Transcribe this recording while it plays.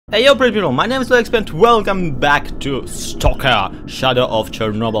Hey yo pretty people, my name is Zloyxp and welcome back to Stalker, Shadow of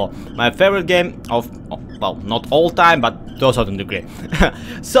Chernobyl. My favorite game of, well, not all time, but to a certain degree.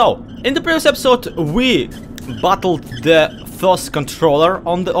 So, in the previous episode we battled the first controller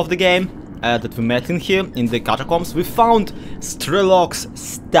of the game that we met in here, in the catacombs. We found Strelok's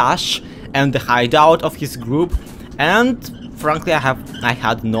stash and the hideout of his group, and frankly I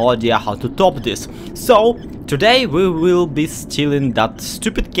had no idea how to top this. So, today we will be stealing that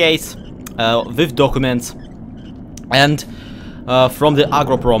stupid case with documents and from the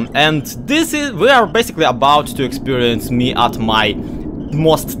agroprom, and we are basically about to experience me at my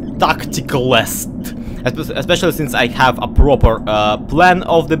most tacticalest, especially since I have a proper plan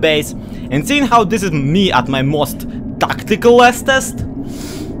of the base, and seeing how this is me at my most tacticalest,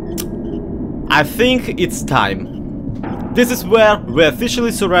 I think it's time. This is where we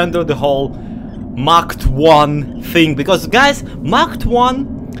officially surrender the whole Markedone thing, because guys, Markedone,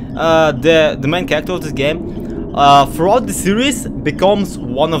 the main character of this game, throughout the series becomes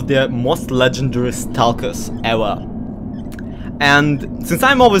one of the most legendary stalkers ever. And since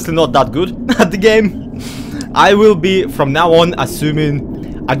I'm obviously not that good at the game, I will be from now on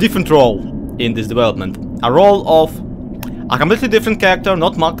assuming a different role in this development. A role of a completely different character,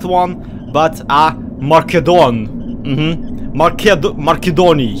 not Markedone, but a Marekdon.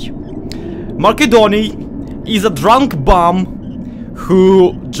 Marekdon is a drunk bum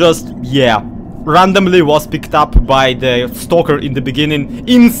who just, randomly was picked up by the Stalker in the beginning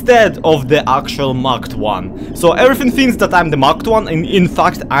instead of the actual Markedone. So everything thinks that I'm the Markedone, and in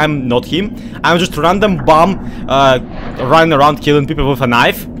fact I'm not him. I'm just a random bum running around killing people with a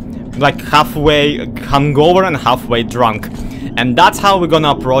knife, like halfway hungover and halfway drunk. And that's how we're gonna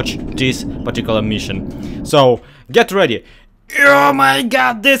approach this particular mission. So get ready. Oh my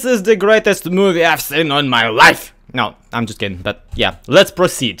god, this is the greatest movie I've seen in my life! No, I'm just kidding, but yeah, let's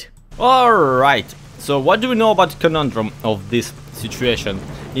proceed. Alright, so what do we know about the conundrum of this situation?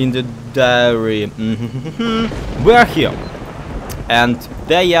 In the diary, we are here, and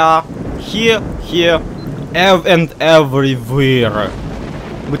they are here, and everywhere.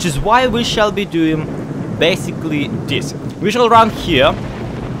 Which is why we shall be doing basically this. We shall run here,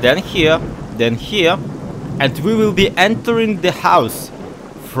 then here, then here, and we will be entering the house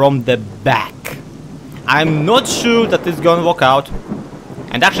from the back. I'm not sure that it's gonna work out.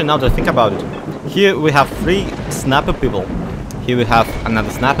 And actually, now that I think about it, here we have 3 sniper people. Here we have another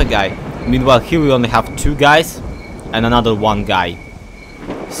sniper guy. Meanwhile, here we only have 2 guys and another 1 guy.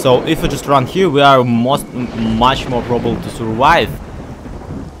 So if we just run here, we are much more probable to survive.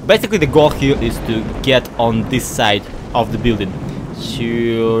 Basically, the goal here is to get on this side of the building. So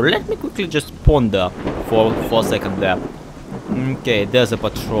let me quickly just ponder for a second there. Okay, there's a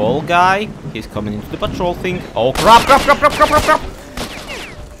patrol guy. He's coming into the patrol thing. Oh crap!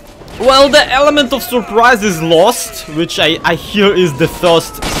 Well, the element of surprise is lost, which I hear is the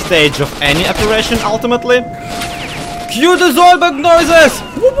first stage of any operation ultimately. Cue the Zloyxp noises!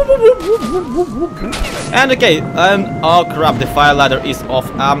 And okay, oh crap, the fire ladder is off.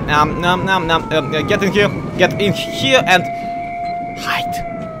 Get in here and hide.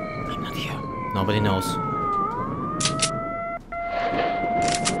 I'm not here. Nobody knows.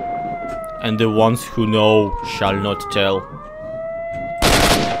 And the ones who know shall not tell.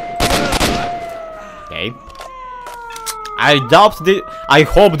 Okay. I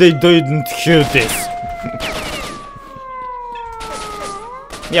hope they didn't hear this.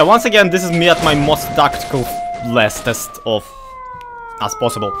 Yeah, once again, this is me at my most tactical lastest of as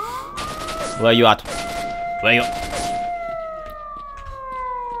possible. Where you at? Where you?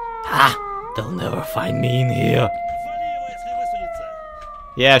 Ah, they'll never find me in here.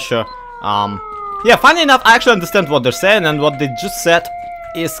 Yeah, sure. Yeah, funny enough, I actually understand what they're saying, and what they just said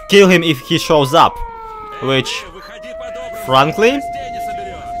is kill him if he shows up. Which, frankly,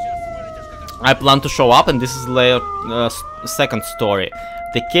 I plan to show up, and this is later second story.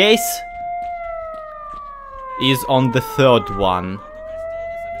 The case is on the 3rd one.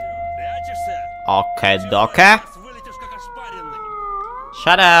 Okay, doka.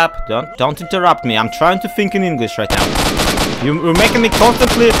 Shut up! Don't interrupt me. I'm trying to think in English right now. You're making me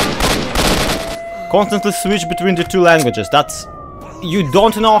constantly switch between the 2 languages. You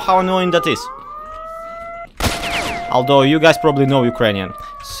don't know how annoying that is. Although you guys probably know Ukrainian.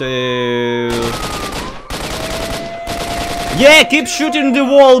 So yeah, keep shooting the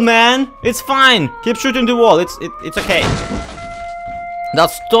wall, man. It's fine. Keep shooting the wall. It's okay.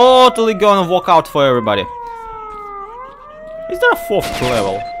 That's totally gonna work out for everybody. Is there a 4th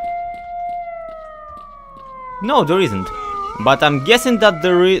level? No, there isn't. But I'm guessing that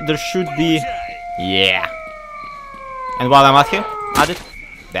there should be. Yeah. And while I'm at it,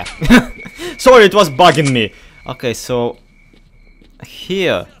 Yeah. Sorry, it was bugging me. Okay, so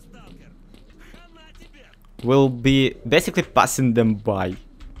here we'll be basically passing them by.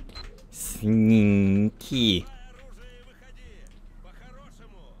 Sneaky.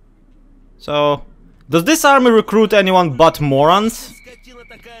 So, does this army recruit anyone but morons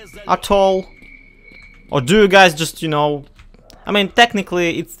at all? Or do you guys just, you know... I mean,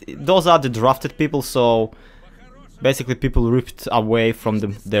 technically, those are the drafted people, so... Basically, people ripped away from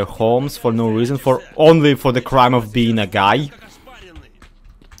their homes for no reason, only for the crime of being a guy.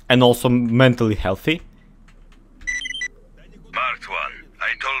 And also mentally healthy. Marked one.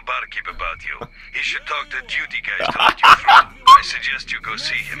 I told Barkeep about you. He should talk to duty guys to let you through. I suggest you go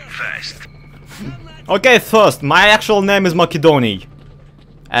see him fast. Okay, first, my actual name is Markedone.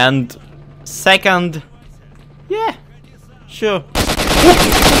 And second... Yeah, sure.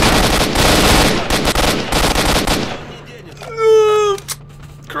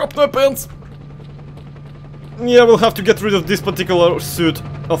 Crop my pants. Yeah, we'll have to get rid of this particular suit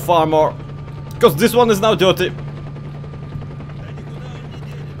of armor. Because this one is now dirty.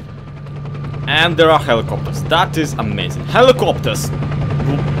 And there are helicopters. That is amazing. Helicopters!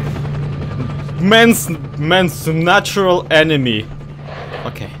 Man's natural enemy.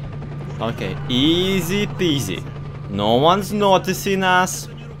 Okay. Okay. Easy peasy. No one's noticing us.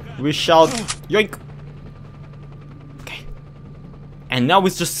 We shall... Yoink! Okay. And now we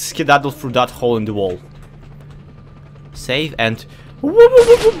just skedaddle through that hole in the wall. Save and... Would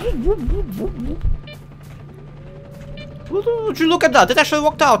you look at that? It actually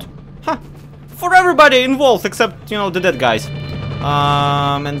worked out. Huh. For everybody involved except, you know, the dead guys.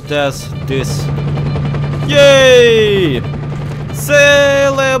 And there's this. Yay!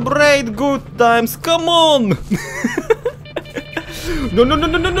 Celebrate good times. Come on! No, no, no,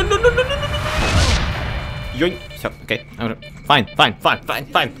 no, no, no, no, no, no, no, no. Yoink. Okay. Fine.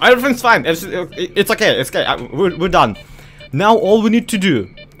 Everything's fine. It's okay. It's okay. We're done. Now all we need to do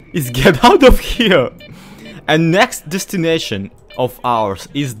is get out of here. And next destination of ours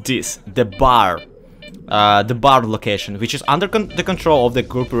is this, the bar location, which is under the control of the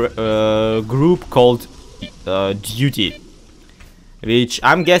group called Duty, which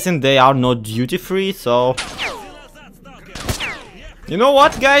I'm guessing they are not duty free, so you know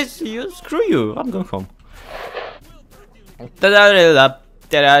what, guys, screw you, I'm going home.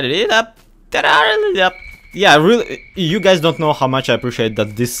 Yeah, really, you guys don't know how much I appreciate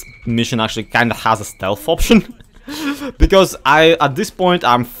that this mission actually kind of has a stealth option. Because at this point,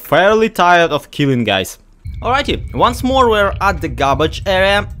 I'm fairly tired of killing guys. Alrighty, once more we're at the garbage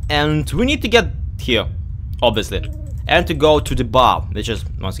area, and we need to get here, obviously. And to go to the bar, which is,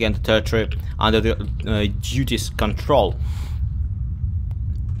 once again, the territory under the Duty's control.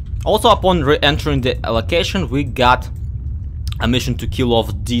 Also, upon re-entering the location, we got a mission to kill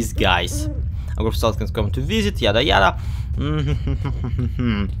off these guys. A group of Stalkers come to visit, yada yada.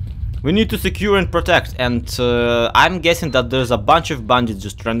 We need to secure and protect, and I'm guessing that there's a bunch of bandits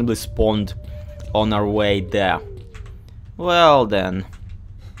just randomly spawned on our way there. Well then.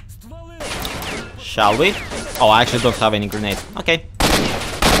 Shall we? Oh, I actually don't have any grenades. Okay.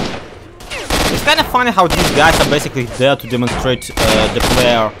 It's kind of funny how these guys are basically there to demonstrate the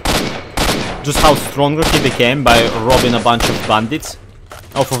player just how stronger he became by robbing a bunch of bandits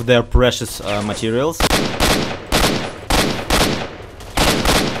off of their precious materials.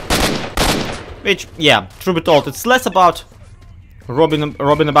 Which, yeah, truth be told, it's less about robbing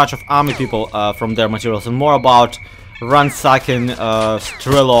a bunch of army people from their materials and more about ransacking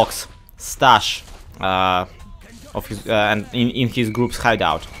Strelok's stash of his and in his group's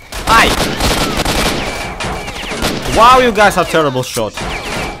hideout. Hi! Wow, you guys are terrible shot.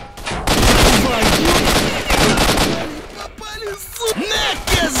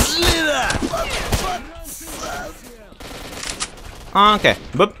 Okay,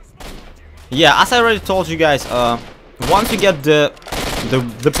 but yeah, as I already told you guys, once you get the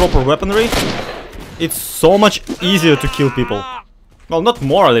proper weaponry, it's so much easier to kill people. Well, not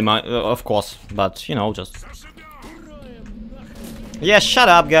morally, of course, but you know, just. Yeah, shut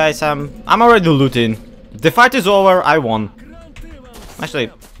up, guys. I'm already looting. The fight is over. I won.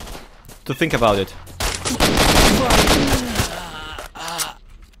 Actually, to think about it.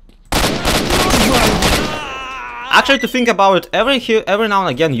 Actually, to think about it, every now and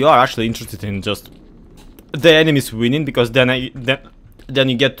again, you are actually interested in just the enemies winning, because then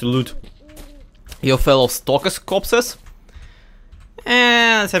you get to loot your fellow Stalker's corpses.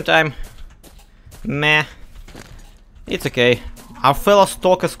 And at the same time, meh, it's okay. Our fellow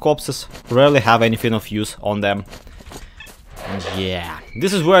Stalker's corpses rarely have anything of use on them. And yeah,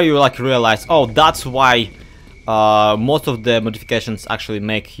 this is where you like realize, oh, that's why most of the modifications actually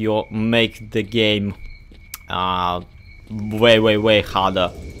make the game way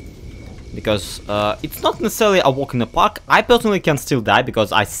harder, because it's not necessarily a walk in the park. I personally can still die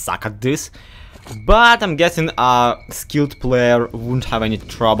because I suck at this, but I'm guessing a skilled player wouldn't have any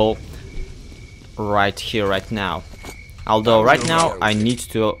trouble right here, right now. Although right now I need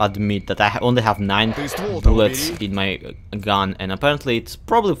to admit that I only have 9 bullets in my gun, and apparently it's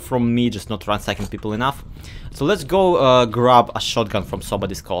probably from me just not ransacking people enough. So let's go grab a shotgun from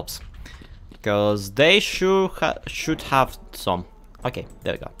somebody's corpse, because they should have some. Okay,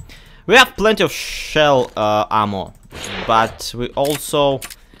 there we go. We have plenty of shell ammo, but we also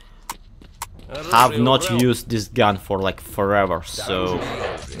have not used this gun for like forever, so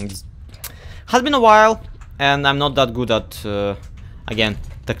it has been a while. And I'm not that good at, again,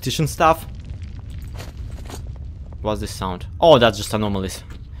 tactician stuff. What's this sound? Oh, that's just anomalies.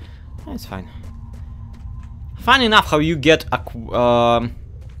 It's fine. Fun enough how you get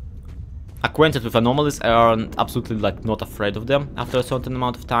acquainted with anomalies and absolutely like not afraid of them after a certain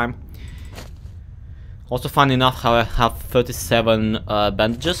amount of time. Also fun enough how I have 37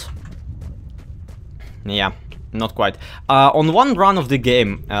 bandages. Yeah. Not quite. On one run of the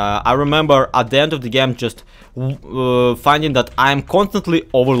game, I remember at the end of the game just finding that I'm constantly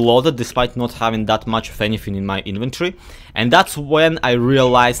overloaded despite not having that much of anything in my inventory. And that's when I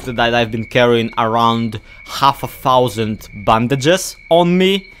realized that I've been carrying around 500 bandages on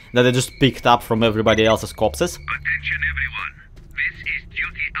me that I just picked up from everybody else's corpses. Attention everyone, this is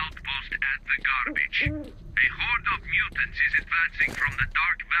duty outpost at the garbage. A horde of mutants is advancing from the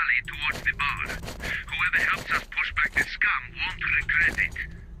Dark Valley towards the bar. Whoever helps us push back the scum won't regret it.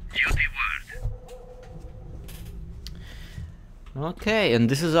 Duty word. Okay, and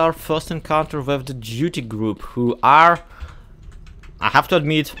this is our first encounter with the duty group, who are, I have to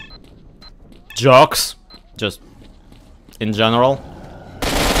admit, jocks, just in general.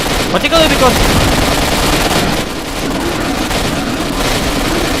 Particularly because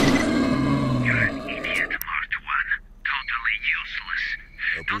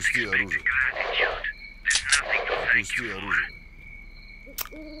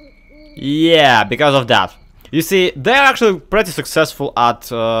yeah, because of that. You see, they're actually pretty successful at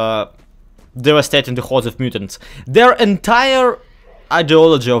devastating the hordes of mutants. Their entire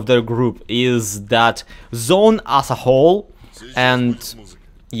ideology of their group is that zone as a whole and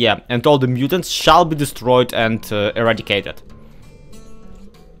all the mutants shall be destroyed and eradicated.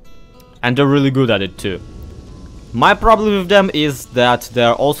 And they're really good at it too. My problem with them is that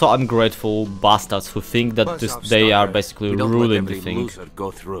they're also ungrateful bastards who think that they are basically ruling the thing.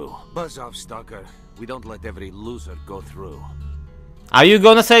 Go through. Buzz off, Stalker. We don't let every loser go through. Are you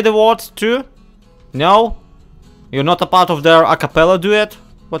gonna say the words too? No? You're not a part of their a cappella duet?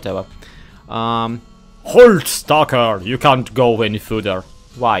 Whatever. Halt, Stalker! You can't go any further.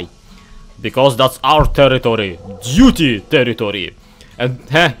 Why? Because that's our territory. Duty territory. And,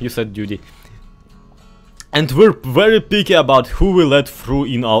 you said duty. And we're very picky about who we let through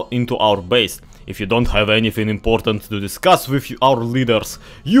into our base. If you don't have anything important to discuss with our leaders,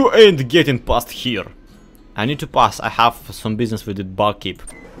 you ain't getting past here. I need to pass. I have some business with the barkeep.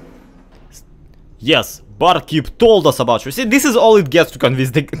 Yes, barkeep told us about you. See, this is all it gets to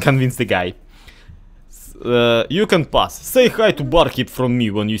convince the guy. You can pass. Say hi to barkeep from me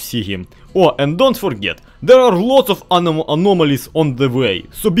when you see him. Oh, and don't forget, there are lots of anomalies on the way,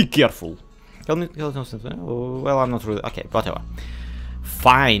 so be careful. Well, I'm not really... Okay, whatever.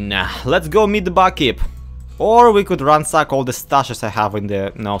 Fine, let's go meet the barkeep. Or we could ransack all the stashes I have in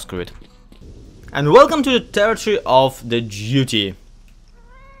the... No, screw it. And welcome to the territory of the duty.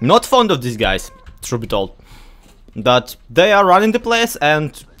 Not fond of these guys, truth be told. But they are running the place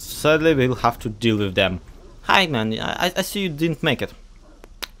and sadly we'll have to deal with them. Hi man, I see you didn't make it.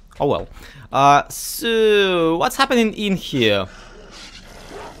 Oh well. So, what's happening in here?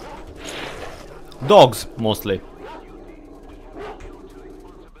 Dogs, mostly.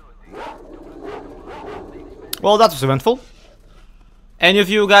 Well, that was eventful. Any of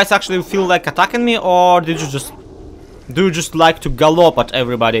you guys actually feel like attacking me, or do you just like to gallop at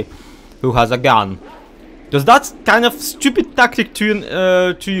everybody who has a gun? Because that's kind of stupid tactic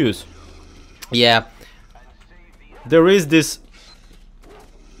to use. Yeah. There is this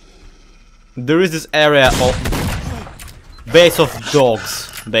area of base of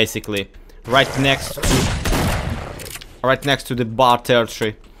dogs, basically. Right next to the bar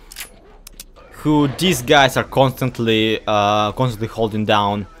territory, who these guys are constantly holding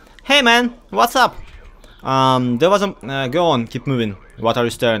down. Hey man, what's up? There was a go on, keep moving. What are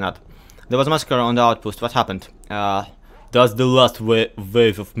you staring at? There was a massacre on the outpost. What happened? That's the last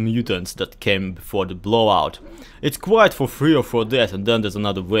wave of mutants that came before the blowout. It's quiet for 3 or 4 days and then there's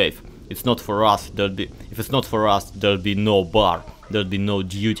another wave. It's not for us, if it's not for us, there'll be no bar, there'll be no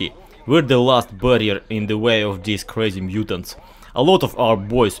duty. We're the last barrier in the way of these crazy mutants. A lot of our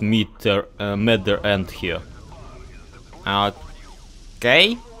boys met their end here.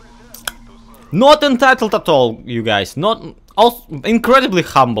 Okay. Not entitled at all, you guys. Not also incredibly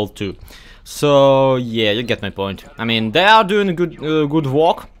humble too. So yeah, you get my point. I mean, they are doing a good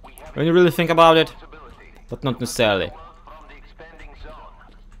work when you really think about it, but not necessarily.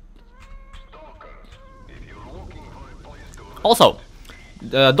 Also,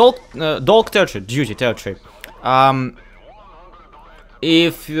 duty territory.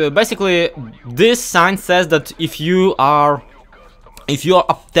 If basically this sign says that if you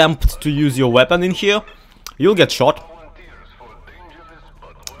attempt to use your weapon in here, you'll get shot.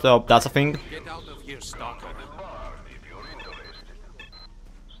 So that's a thing. Get out of here, Stalker.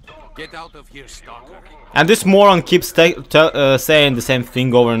 Get out of here, Stalker. And this moron keeps saying the same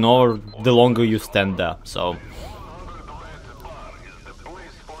thing over and over the longer you stand there. So.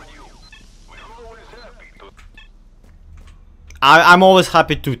 I'm always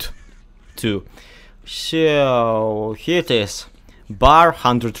happy to. So here it is, bar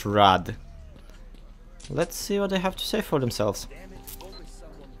 100 rad. Let's see what they have to say for themselves.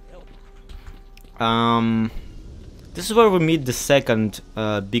 This is where we meet the second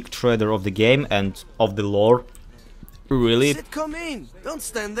big trader of the game and of the lore. Really? Come in. Don't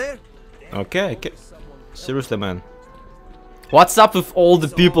stand there. Okay. Seriously, man. What's up with all the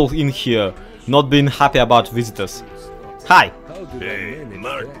people in here not being happy about visitors? Hi. Hey,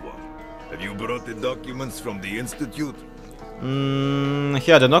 Marekdon, have you brought the documents from the Institute?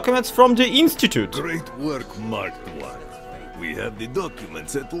 Here, the documents from the Institute. Great work, Marekdon. We have the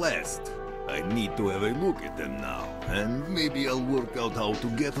documents at last. I need to have a look at them now, and maybe I'll work out how to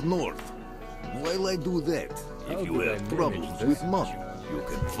get north. While I do that, if you have problems with money, you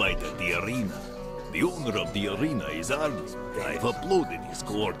can fight at the arena. The owner of the arena is Arnold. I've uploaded his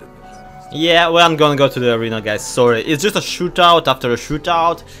coordinates. Yeah, well, I'm gonna go to the arena, guys. Sorry, it's just a shootout after a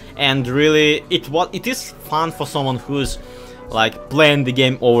shootout, and really, it is fun for someone who's like playing the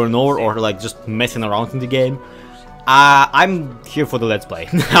game over and over, or like just messing around in the game. I'm here for the let's play.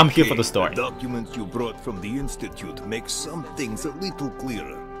 I'm here for the story. The documents you brought from the Institute make some things a little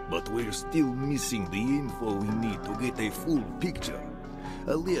clearer, but we're still missing the info we need to get a full picture.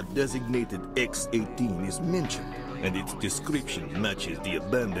 A lab designated X-18 is mentioned, and its description matches the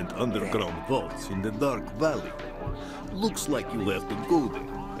abandoned underground vaults in the Dark Valley. Looks like you'll have to go there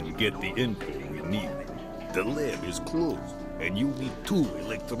and get the info we need. The lab is closed, and you need 2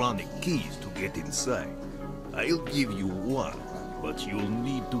 electronic keys to get inside. I'll give you one, but you'll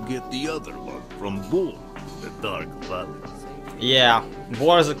need to get the other one from Bull, the Dark Valley. Yeah,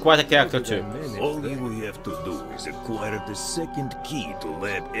 Boar is quite a character too. All you have to do is acquire the second key to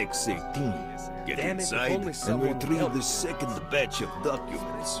Lab X-18. Get inside and retrieve the second batch of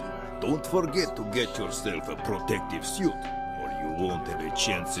documents. Don't forget to get yourself a protective suit, or you won't have a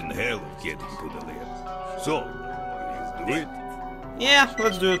chance in hell of getting to the lab. So, will you do it? Yeah,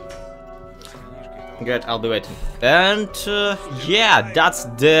 let's do it. Good, I'll be waiting. And yeah, that's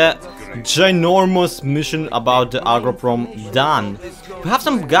the ginormous mission about the agroprom done. We have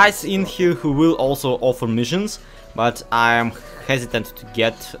some guys in here who will also offer missions, but I'm hesitant to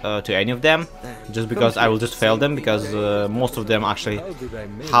get to any of them, just because I will just fail them, because most of them actually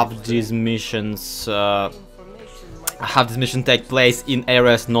have these missions take place in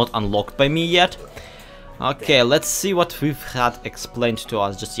areas not unlocked by me yet. Okay, let's see what we've had explained to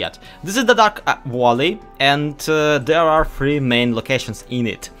us just yet. This is the Dark Valley, and there are 3 main locations in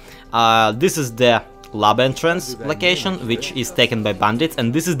it. This is the lab entrance location, which is taken by bandits,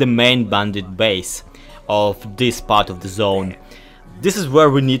 and this is the main bandit base of this part of the zone. This is where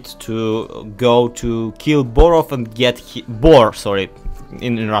we need to go to kill Borov and get Bor, sorry.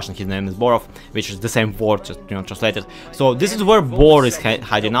 In Russian his name is Borov, which is the same word, just translated. So this is where Bor is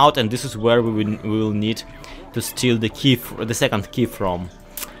hiding out, and this is where we will need to steal the key, the second key from.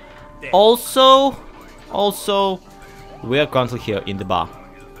 Also, we are currently here in the bar,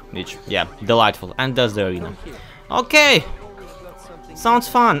 which, yeah, delightful, and there's the arena. Okay, sounds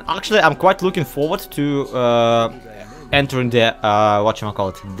fun. Actually, I'm quite looking forward to entering the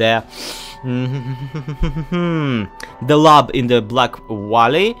the lab in the Black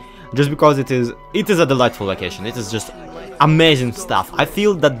Valley, just because it is a delightful location. It is just amazing stuff. I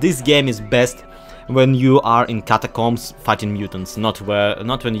feel that this game is best when you are in catacombs fighting mutants, not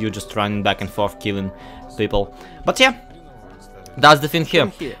when you're just running back and forth killing people. But yeah, that's the thing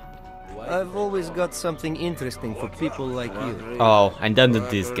here. I've always got something interesting for people like you. Oh, and then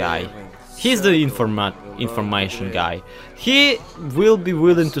this guy. He's the information guy. He will be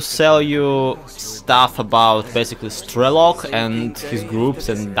willing to sell you stuff about basically Strelok and his groups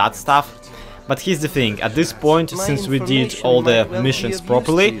and that stuff. But here's the thing, at this point, since we did all the missions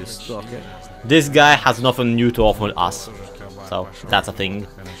properly, this guy has nothing new to offer us. So, that's a thing.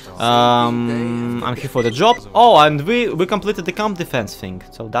 I'm here for the job. Oh, and we completed the camp defense thing,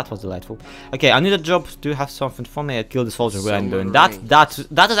 so that was delightful. Okay, I need a job. Do you have something for me? I killed the soldier. Where I'm doing that. That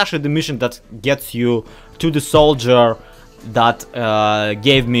is actually the mission that gets you to the soldier that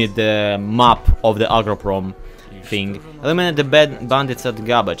gave me the map of the agroprom thing. Eliminate the bad bandits at the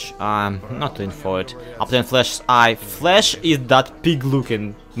garbage. I'm not in for it. Obtain Flesh's eye. Flesh is that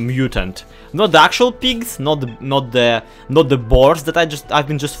pig-looking mutant. Not the actual pigs, not the boars that I've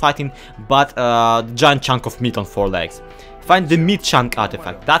been just fighting, but the giant chunk of meat on 4 legs. Find the meat chunk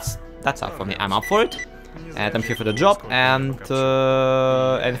artifact. That's up for me. I'm up for it, and I'm here for the job. And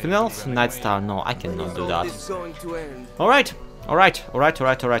anything else? Night Star? No, I cannot do that. All right.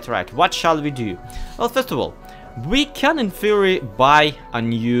 What shall we do? Well, first of all, we can in theory buy a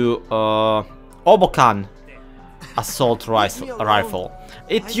new Obokan assault rifle.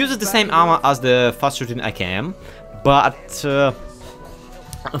 It uses the same armor as the fast shooting AKM, but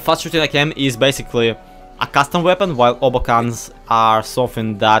fast shooting AKM is basically a custom weapon, while Obokans are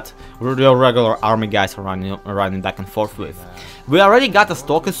something that your regular army guys are running back and forth with. We already got a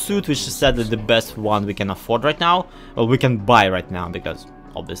Stalker suit, which is said that the best one we can afford right now, or we can buy right now, because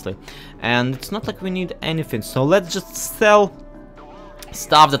obviously, and it's not like we need anything. So let's just sell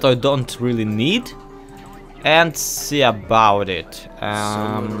stuff that I don't really need and see about it.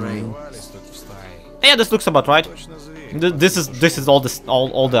 Yeah, this looks about right. This is all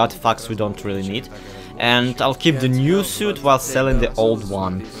the artifacts we don't really need, and I'll keep the new suit while selling the old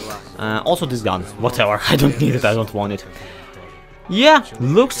one. Also this gun, whatever. I don't need it. I don't want it. Yeah,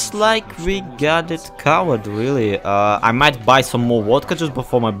 looks like we got it covered, really. I might buy some more vodka just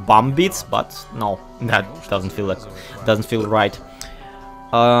before my bum beats, but no, that doesn't feel right.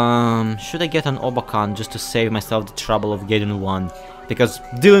 Should I get an Obokan just to save myself the trouble of getting one? Because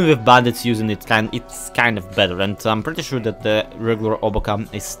dealing with bandits using it, it's kind of better, and I'm pretty sure that the regular Obokan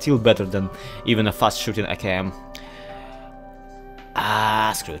is still better than even a fast shooting AKM.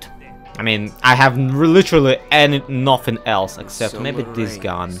 Screw it. I mean, I have literally nothing else except maybe this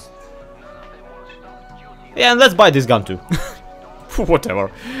gun. Yeah, and let's buy this gun too. Whatever.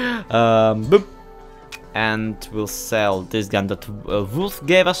 Boop. And we'll sell this gun that Wolf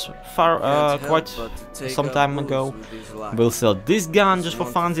gave us quite some time ago. We'll sell this gun just for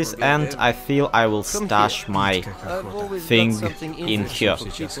funsies, and I feel I will stash my thing in here.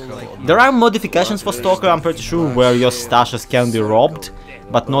 There are modifications for Stalker, I'm pretty sure, where your stashes can be robbed,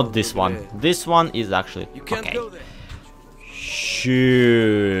 but not this one. This one is actually okay.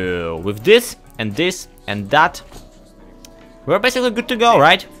 Sure. With this and that, we're basically good to go,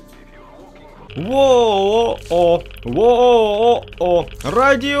 right? Whoa,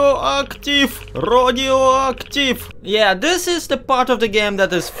 radioactive. Yeah, this is the part of the game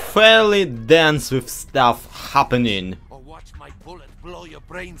that is fairly dense with stuff happening. Or watch my bullet blow your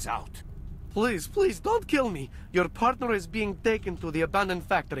brains out. Please, don't kill me. Your partner is being taken to the abandoned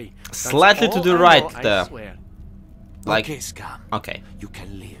factory. That's slightly to the right there. I swear. Like, okay, Scum. Okay. You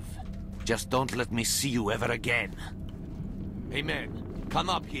can live. Just don't let me see you ever again. Hey man, come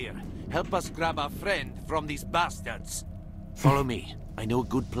up here. Help us grab our friend from these bastards. Follow me. I know a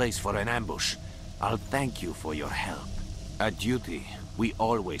good place for an ambush. I'll thank you for your help. At duty, we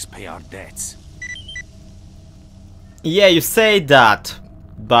always pay our debts. Yeah, you say that,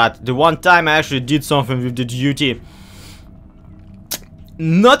 but the one time I actually did something with the duty,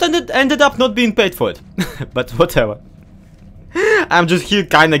 ended up not being paid for it. But whatever. I'm just here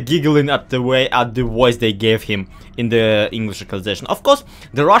kinda giggling at the voice they gave him in the English localization. Of course,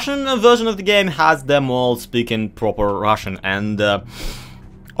 the Russian version of the game has them all speaking proper Russian, and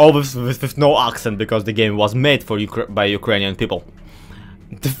always with no accent, because the game was made for by Ukrainian people.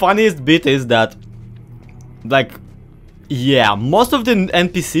 The funniest bit is that, like, yeah, most of the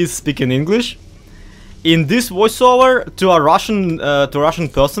NPCs speak in English. In this voiceover to a Russian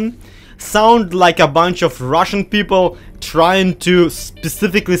person, sound like a bunch of Russian people trying to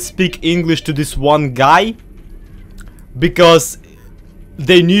specifically speak English to this one guy because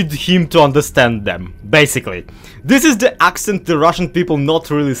they need him to understand them, basically. This is the accent the Russian people not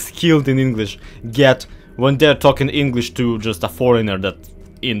really skilled in English get when they're talking English to just a foreigner that's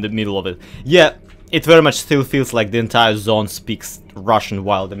in the middle of it. Yeah, it very much still feels like the entire zone speaks Russian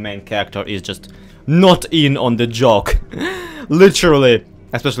while the main character is just not in on the joke. Literally.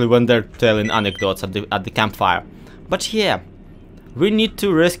 especially when they're telling anecdotes at the campfire. But yeah, we need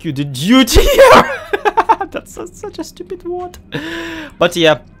to rescue the duty here. That's such a stupid word. But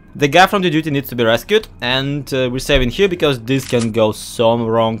yeah, the guy from the duty needs to be rescued, and we're saving here because this can go so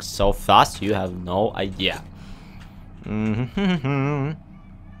wrong so fast. You have no idea.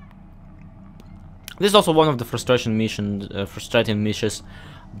 This is also one of the frustrating missions,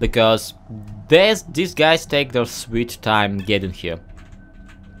 because these guys take their sweet time getting here.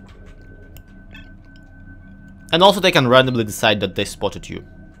 And also they can randomly decide that they spotted you.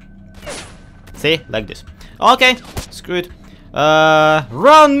 See? Like this. Okay, screw it.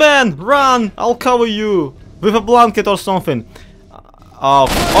 Run, man! Run! I'll cover you! With a blanket or something. Oh,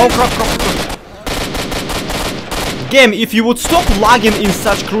 crap. Game, if you would stop lagging in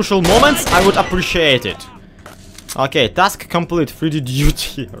such crucial moments, I would appreciate it. Okay, task complete. 3D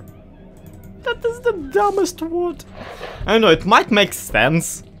duty here. That is the dumbest word. I don't know, it might make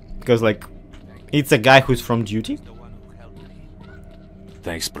sense. Because, like, it's a guy who's from duty.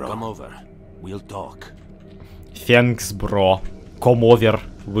 Thanks, bro. Come over. We'll talk. Thanks, bro. Come over.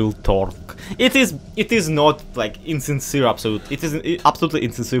 We'll talk. It is not like insincere. It is absolutely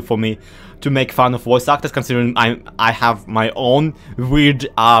insincere for me to make fun of voice actors, considering I have my own weird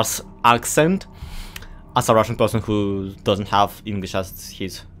ass accent as a Russian person who doesn't have English as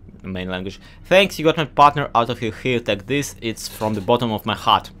his main language. Thanks, you got my partner out of here. Take this. It's from the bottom of my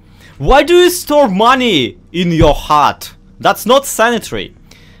heart. Why do you store money in your heart? That's not sanitary.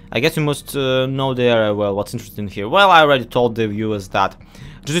 I guess you must know the area well. What's interesting here? Well, I already told the viewers that.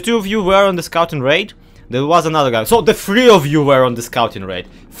 The two of you were on the scouting raid. There was another guy. So the 3 of you were on the scouting raid.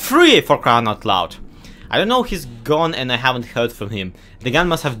 3, for crying out loud. I don't know, he's gone and I haven't heard from him. The gun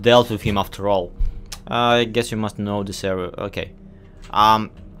must have dealt with him after all. I guess you must know this area. Okay.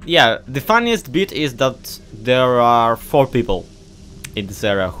 Yeah, the funniest bit is that there are 4 people in this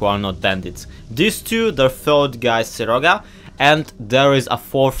area who are not bandits. These 2, the 3rd guy, Siroga, and there is a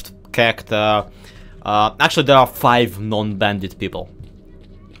 4th character. Actually, there are 5 non-bandit people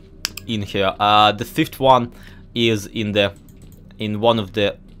in here. The 5th one is in one of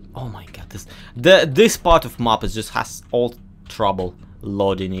the. Oh my god, this part of map is just has all trouble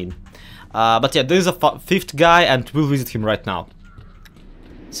loading in. But yeah, there is a 5th guy, and we'll visit him right now.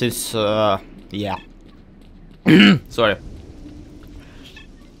 Since yeah, sorry,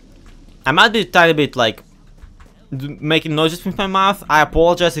 I might be a tiny bit like making noises with my mouth. I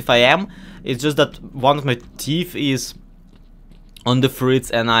apologize if I am. It's just that one of my teeth is on the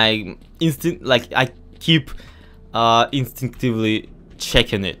fritz, and I keep instinctively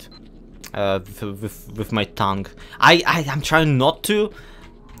checking it with my tongue. I'm trying not to,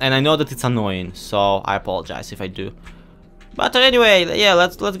 and I know that it's annoying, so I apologize if I do. But anyway, yeah,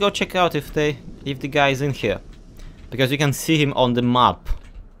 let's go check out if the guy is in here, because you can see him on the map.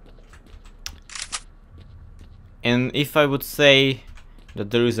 And if I would say that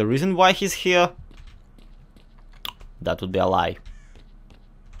there is a reason why he's here, that would be a lie.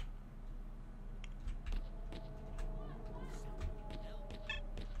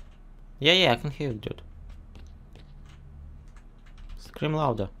 Yeah, I can hear you, dude. Scream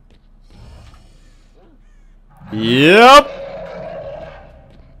louder. Yep.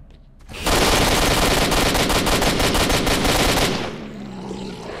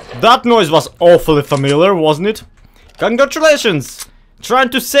 That noise was awfully familiar, wasn't it? Congratulations! Trying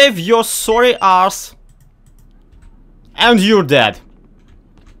to save your sorry arse. And you're dead.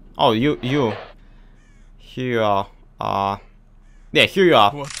 Oh, you. Here you are. Yeah, here you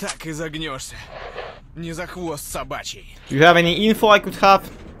are. Вот так и загнешься. Не за хвост собачий. Do you have any info I could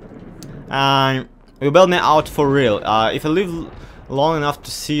have? You bailed me out for real. If I live long enough to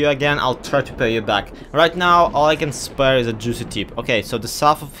see you again, I'll try to pay you back. Right now, all I can spare is a juicy tip. Okay, so the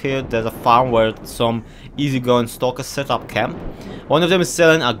south of here, there's a farm where some easygoing stalkers set up camp. One of them is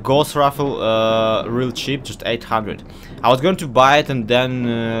selling a ghost rifle real cheap, just 800. I was going to buy it and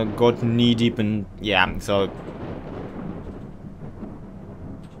then got knee deep, and yeah, so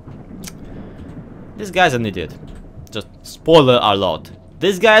this guy's an idiot. Just spoiler alert.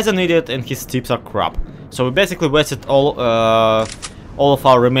 This guy's an idiot and his tips are crap. So we basically wasted all of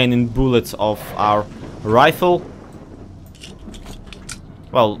our remaining bullets of our rifle.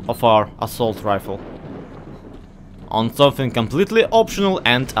 Well, of our assault rifle. On something completely optional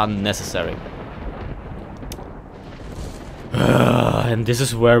and unnecessary. And this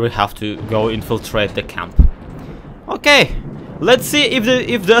is where we have to go infiltrate the camp. Okay, let's see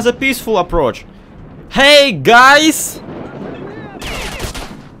if there's a peaceful approach. Hey guys!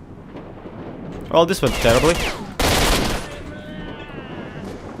 Well, this went terribly.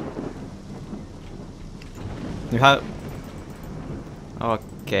 You have...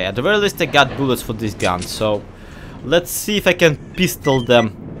 Okay, at the very least I got bullets for this gun, so let's see if I can pistol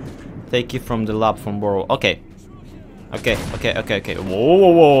them. Take it from the lab from borrow. Okay. Okay.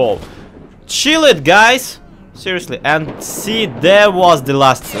 Whoa. Chill it, guys! Seriously. And see, there was the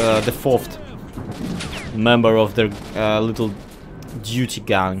last, the fourth member of their little duty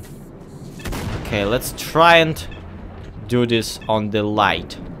gang. Okay, let's try and do this on the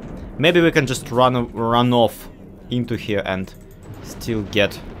light. Maybe we can just run off into here and still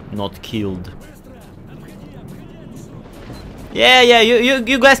get not killed. Yeah,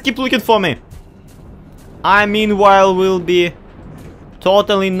 you guys keep looking for me. I meanwhile will be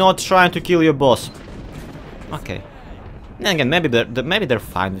totally not trying to kill your boss. Okay. And again, maybe they're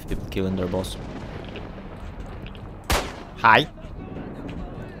fine with people killing their boss. Hi.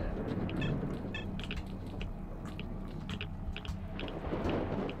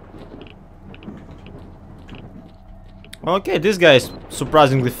 Okay, this guy is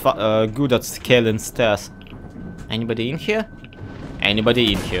surprisingly good at scaling stairs. Anybody in here?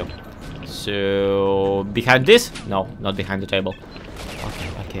 Anybody in here? So behind this? No, not behind the table.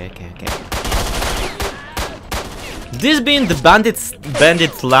 Okay. This being the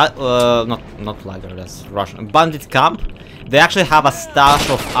not lager, that's Russian. Bandit camp. They actually have a stash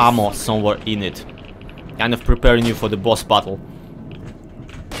of ammo somewhere in it, kind of preparing you for the boss battle.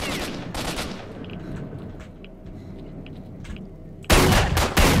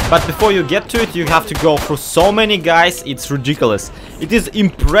 But before you get to it, you have to go through so many guys, it's ridiculous. It is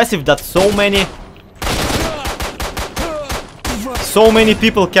impressive that so many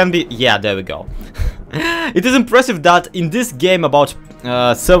people can be... Yeah, there we go. It is impressive that in this game about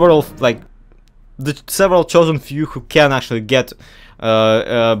several chosen few who can actually get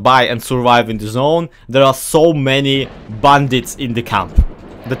by and survive in the zone, there are so many bandits in the camp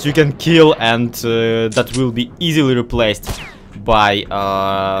that you can kill and that will be easily replaced by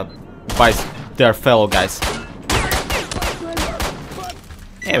their fellow guys.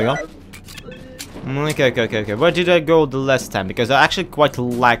 Here we go. Okay. Where did I go the last time? Because I actually quite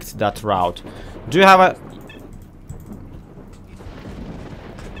liked that route. Do you have a...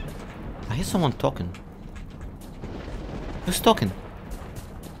 I hear someone talking. Who's talking?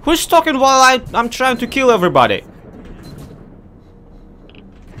 Who's talking while I'm trying to kill everybody?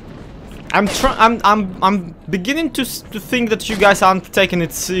 I'm beginning to think that you guys aren't taking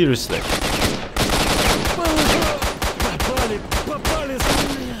it seriously.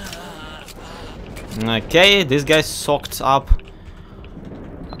 Okay, this guy soaked up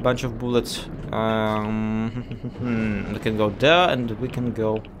a bunch of bullets. We can go there and we can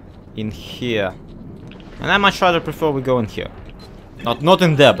go in here. And I much rather prefer we go in here. Not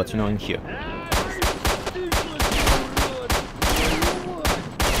in there, but you know, in here.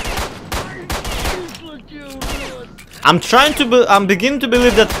 I'm beginning to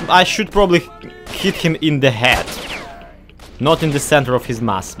believe that I should probably hit him in the head. Not in the center of his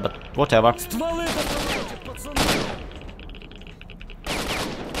mass, but whatever.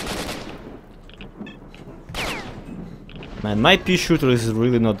 Man, my pea shooter is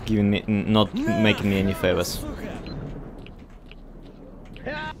really not making me any favors.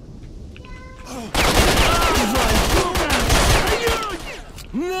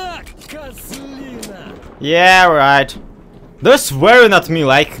 Yeah, right. They're swearing at me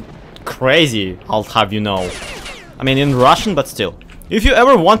like crazy, I'll have you know. I mean, in Russian, but still. If you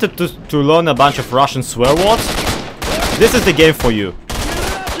ever wanted to learn a bunch of Russian swear words, this is the game for you.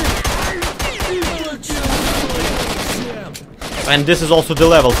 And this is also the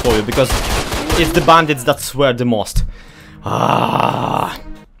level for you, because it's the bandits that swear the most. And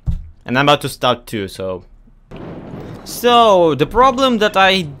I'm about to start too, so... So, the problem that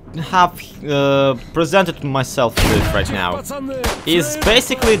I have presented myself with right now is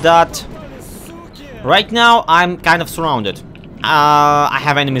basically that right now I'm kind of surrounded. I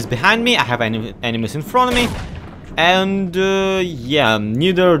have enemies behind me, I have enemies in front of me, and yeah,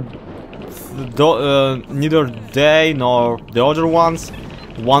 neither they nor the other ones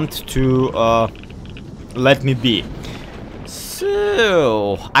want to let me be.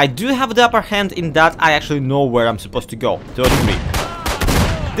 So, I do have the upper hand in that I actually know where I'm supposed to go, to a degree.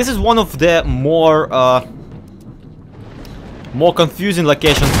 This is one of the more confusing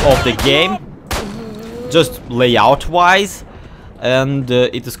locations of the game, just layout-wise, and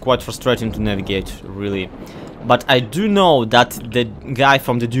it is quite frustrating to navigate, really. But I do know that the guy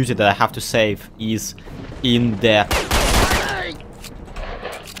from the duty that I have to save is in the...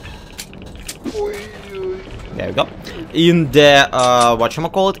 There we go. In the,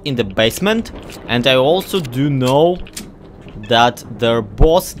 whatchamacallit, in the basement. And I also do know that their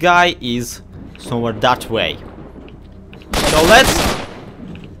boss guy is somewhere that way. So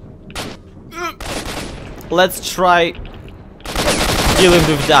let's try dealing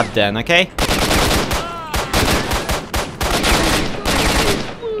with that then, okay?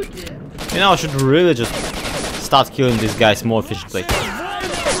 You know, I should really just start killing these guys more efficiently.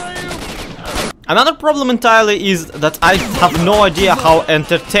 Another problem entirely is that I have no idea how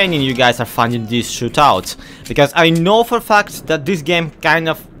entertaining you guys are finding these shootouts. Because I know for a fact that this game kind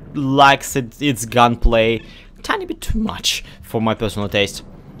of likes its gunplay a tiny bit too much for my personal taste.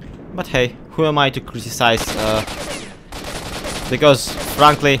 But hey, who am I to criticize? Because,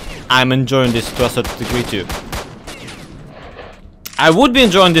 frankly, I'm enjoying this to a certain degree too. I would be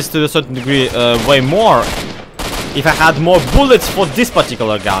enjoying this to a certain degree way more if I had more bullets for this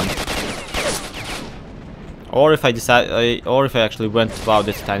particular gun. Or if I decide, or if I actually went about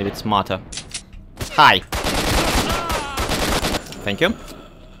it a tiny bit smarter. Hi. Thank you.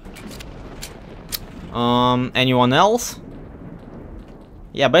 Anyone else?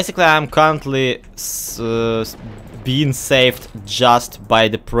 Yeah, basically I'm currently being saved just by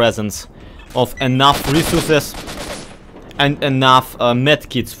the presence of enough resources and enough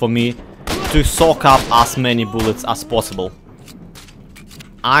medkits for me to soak up as many bullets as possible.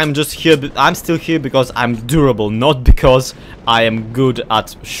 I'm just here, I'm still here because I'm durable, not because I am good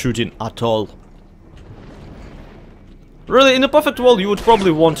at shooting at all. Really, in a perfect world, you would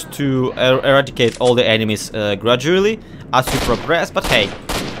probably want to eradicate all the enemies gradually as you progress, but hey,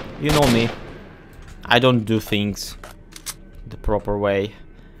 you know me. I don't do things the proper way.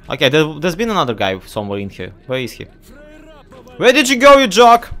 Okay, there's been another guy somewhere in here. Where is he? Where did you go, you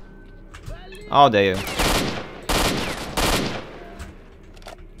jock? Oh, there you are.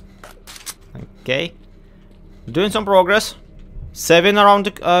 Okay, doing some progress. 7 around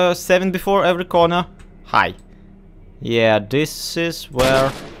the 7 before every corner. Hi. Yeah, this is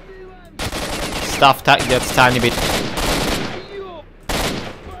where stuff gets tiny bit.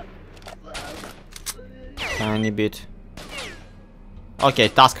 Tiny bit. Okay,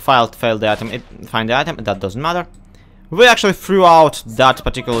 task failed the item. Find the item. That doesn't matter. We actually threw out that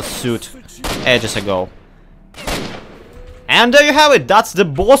particular suit ages ago. And there you have it, that's the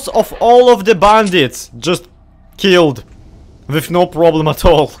boss of all of the bandits, just killed, with no problem at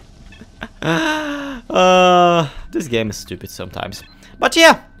all. This game is stupid sometimes. But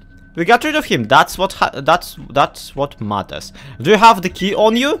yeah, we got rid of him, that's what matters. Do you have the key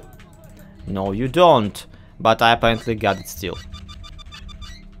on you? No, you don't, but I apparently got it still.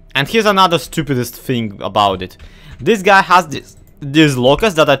 And here's another stupidest thing about it. This guy has these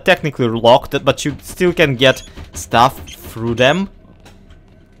lockers that are technically locked, but you still can get stuff through them.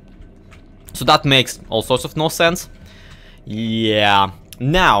 So that makes all sorts of no sense. Yeah.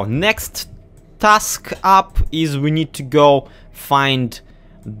 Now, next task up is we need to go find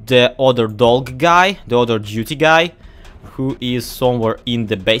the other dog guy, the other duty guy, who is somewhere in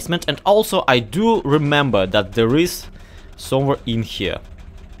the basement. And also, I do remember that there is somewhere in here.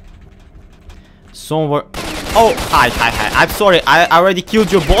 Somewhere... Oh, hi. I'm sorry, I already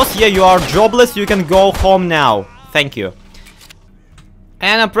killed your boss. Yeah, you are jobless, you can go home now. Thank you.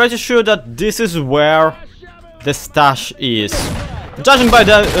 And I'm pretty sure that this is where the stash is. Judging by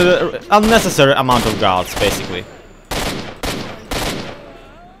the unnecessary amount of guards, basically.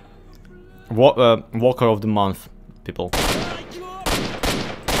 Walker of the month, people.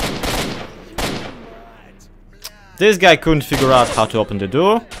 This guy couldn't figure out how to open the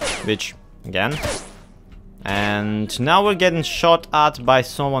door, which, again... And now we're getting shot at by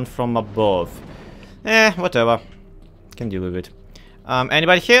someone from above. Whatever. Can deal with it.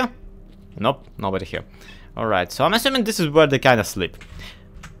 Anybody here? Nope, nobody here. Alright, so I'm assuming this is where they kind of sleep.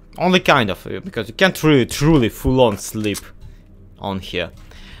 Only kind of, because you can't really truly full-on sleep on here.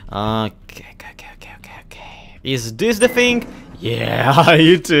 Okay. Is this the thing? Yeah,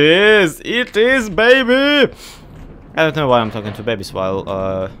 it is! It is, baby! I don't know why I'm talking to babies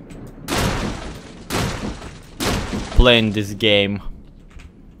while, playing this game.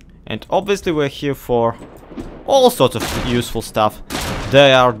 And obviously we're here for all sorts of useful stuff.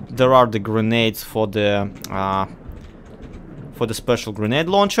 There are the grenades for the special grenade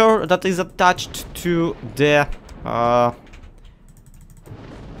launcher that is attached to the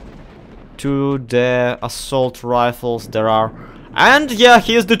assault rifles. There are, and yeah,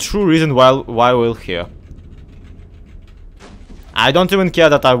 here's the true reason why we're here. I don't even care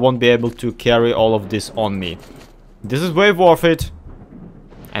that I won't be able to carry all of this on me. This is way worth it,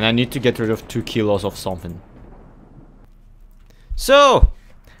 and I need to get rid of 2 kilos of something. So,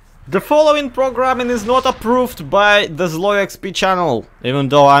 the following programming is not approved by the Zloyxp channel, even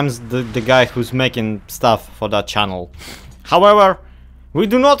though I'm the guy who's making stuff for that channel. However, we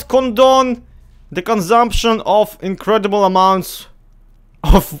do not condone the consumption of incredible amounts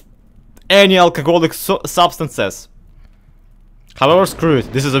of any alcoholic substances. However, screw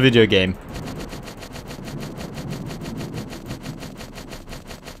it, this is a video game.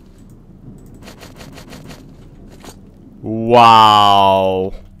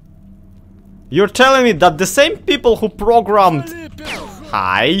 Wow. You're telling me that the same people who programmed...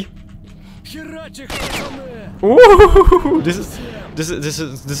 Hi. Ooh, this is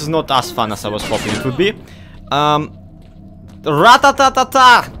not as fun as I was hoping it would be.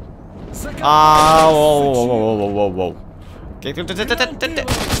 Ratatatata. Whoa. Okay. Pew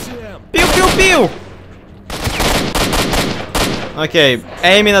pew pew. Okay,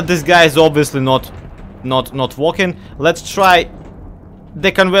 aiming at this guy is obviously not working. Let's try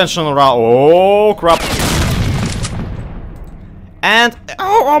the conventional route. Oh crap! And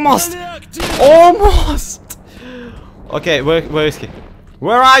oh, almost. Okay, where is he?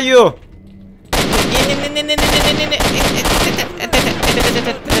 Where are you?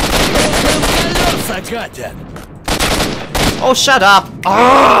 Oh, shut up!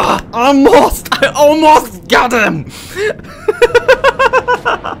 Ah, I almost got him.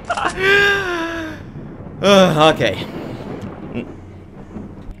 Okay.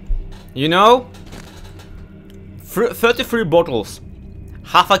 You know, 33 bottles,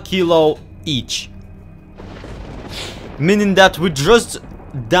 half a kilo each. Meaning that we just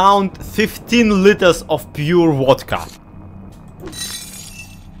downed 15 liters of pure vodka.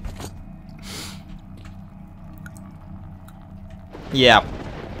 Yeah.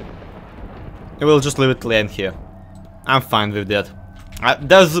 We'll just leave it land here. I'm fine with that.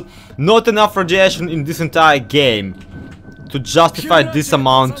 There's not enough radiation in this entire game to justify this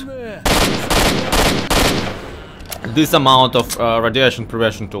amount of radiation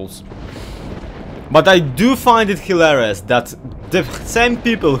prevention tools. But I do find it hilarious that the same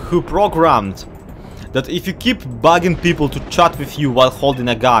people who programmed that if you keep bugging people to chat with you while holding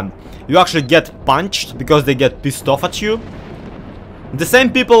a gun, you actually get punched because they get pissed off at you. The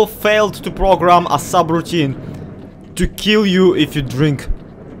same people failed to program a subroutine to kill you if you drink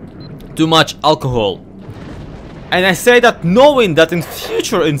too much alcohol. And I say that knowing that in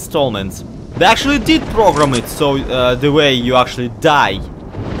future installments they actually did program it so the way you actually die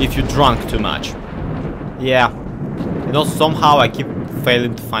if you drank too much. Yeah, you know, somehow I keep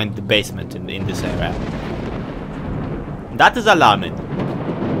failing to find the basement in this area. That is alarming.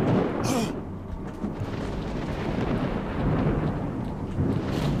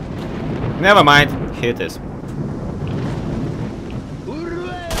 Never mind, here it is.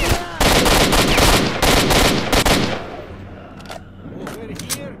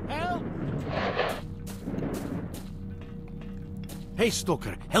 Hey,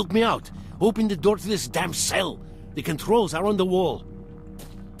 Stalker, help me out. Open the door to this damn cell. The controls are on the wall.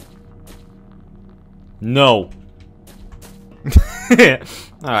 No.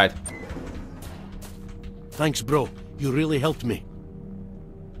 Alright. Thanks, bro. You really helped me.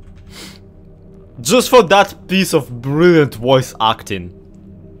 Just for that piece of brilliant voice acting.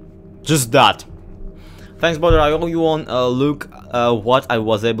 Just that. Thanks, brother. I owe you one look what I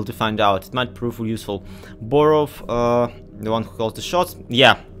was able to find out. It might prove useful. Borov, the one who calls the shots.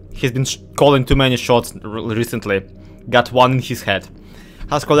 Yeah, he's been calling too many shots recently. Got one in his head.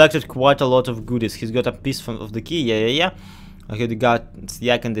 Has collected quite a lot of goodies. He's got a piece of the key. Yeah. Okay, they got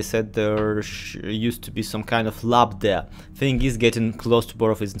Yak and they said there used to be some kind of lab there. Thing is getting close to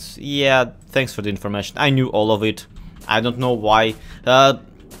Borov is... Yeah, thanks for the information. I knew all of it. I don't know why.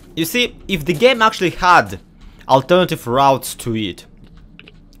 You see, if the game actually had alternative routes to it,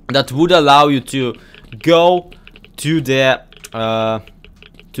 that would allow you to go to the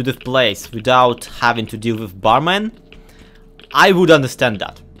place without having to deal with barmen, I would understand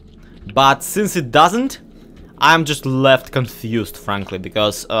that. But since it doesn't, I'm just left confused, frankly,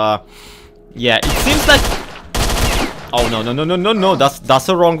 because yeah, it seems like... Oh no, that's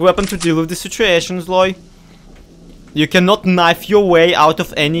a wrong weapon to deal with the situation, Zloy. You cannot knife your way out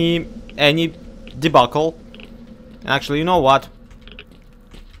of any debacle. Actually, you know what?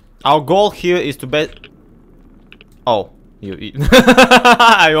 Our goal here is to bet... Oh, you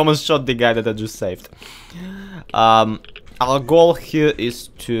I almost shot the guy that I just saved. Our goal here is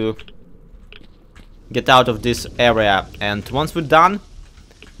to get out of this area, and once we're done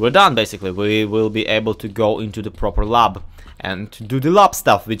basically. We will be able to go into the proper lab and do the lab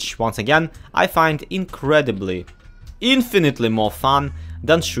stuff, which once again I find infinitely more fun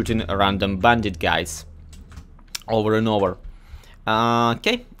than shooting random bandit guys over and over.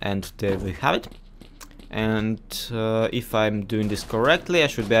 Okay, and there we have it. And if I'm doing this correctly, I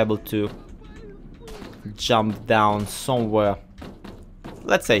should be able to jump down somewhere,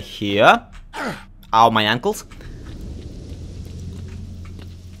 let's say here. Ow, my ankles.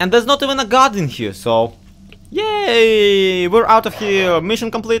 And there's not even a guard in here, so... Yay! We're out of here!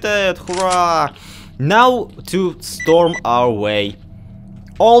 Mission completed! Hurrah! Now to storm our way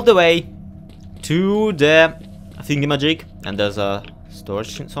all the way to the thingamajig. And there's a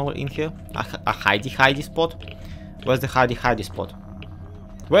storage somewhere in here. A hidey spot. Where's the hidey spot?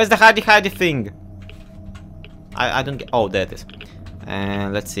 Where's the hidey thing? I don't get... Oh, there it is.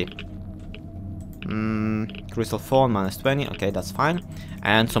 And let's see. Crystal phone, -20. Okay, that's fine.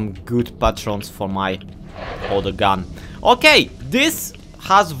 And some good patrons for my other gun. Okay, this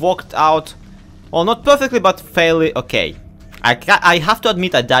has worked out. Well, not perfectly, but fairly okay. I have to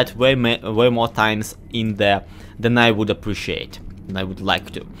admit I died way more times in there than I would appreciate, and I would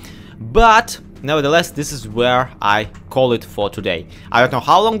like to. But nevertheless, this is where I call it for today. I don't know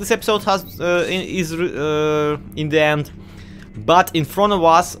how long this episode has in the end, but in front of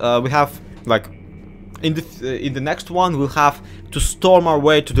us we have, like, in the next one we'll have to storm our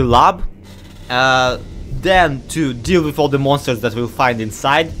way to the lab, then to deal with all the monsters that we'll find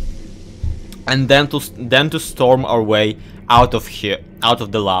inside, and then to storm our way out of here, out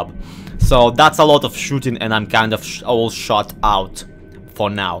of the lab. So that's a lot of shooting, and I'm kind of all shot out for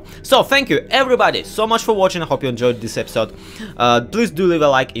now. So thank you everybody so much for watching. I hope you enjoyed this episode. Please do leave a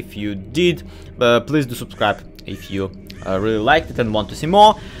like if you did. Please do subscribe if you really liked it and want to see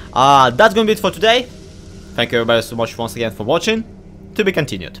more. That's gonna be it for today. Thank you everybody so much once again for watching. To be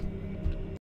continued.